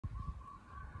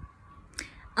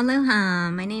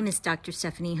Aloha, my name is Dr.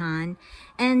 Stephaniehan,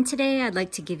 and today I'd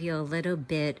like to give you a little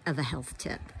bit of a health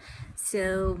tip.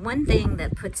 So one thing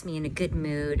that puts me in a good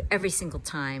mood every single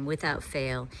time without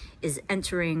fail is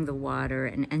entering the water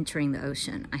and entering the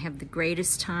ocean. I have the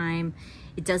greatest time.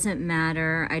 It doesn't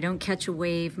matter. I don't catch a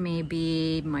wave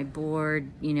maybe, my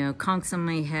board, conks on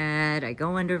my head, I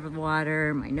go under the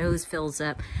water, my nose fills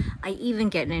up. I even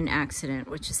get in an accident,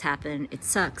 which has happened. It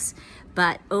sucks.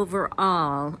 But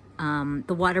overall,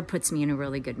 the water puts me in a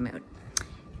really good mood.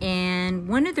 And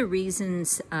one of the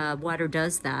reasons water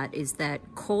does that is that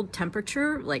cold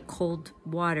temperature, like cold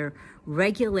water,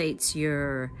 regulates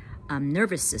your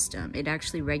nervous system. It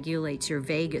actually regulates your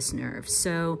vagus nerve.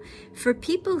 So for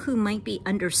people who might be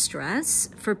under stress,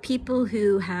 for people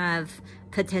who have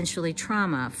potentially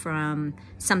trauma from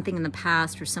something in the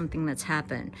past or something that's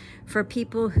happened, for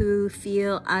people who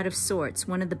feel out of sorts,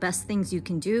 one of the best things you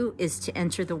can do is to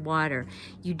enter the water.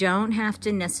 You don't have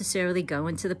to necessarily go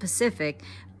into the Pacific,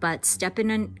 but step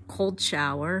in a cold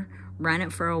shower, run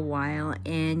it for a while,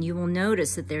 and you will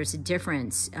notice that there's a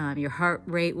difference. Your heart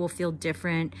rate will feel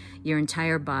different, your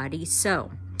entire body.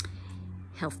 So,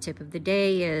 health tip of the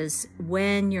day is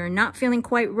when you're not feeling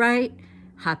quite right,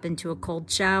 hop into a cold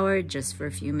shower just for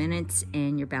a few minutes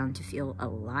and you're bound to feel a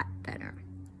lot better.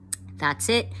 That's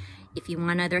it. If you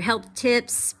want other health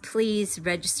tips, please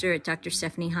register at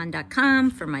drstephaniehan.com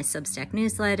for my Substack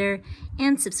newsletter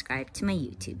and subscribe to my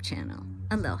YouTube channel.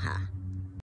 Aloha.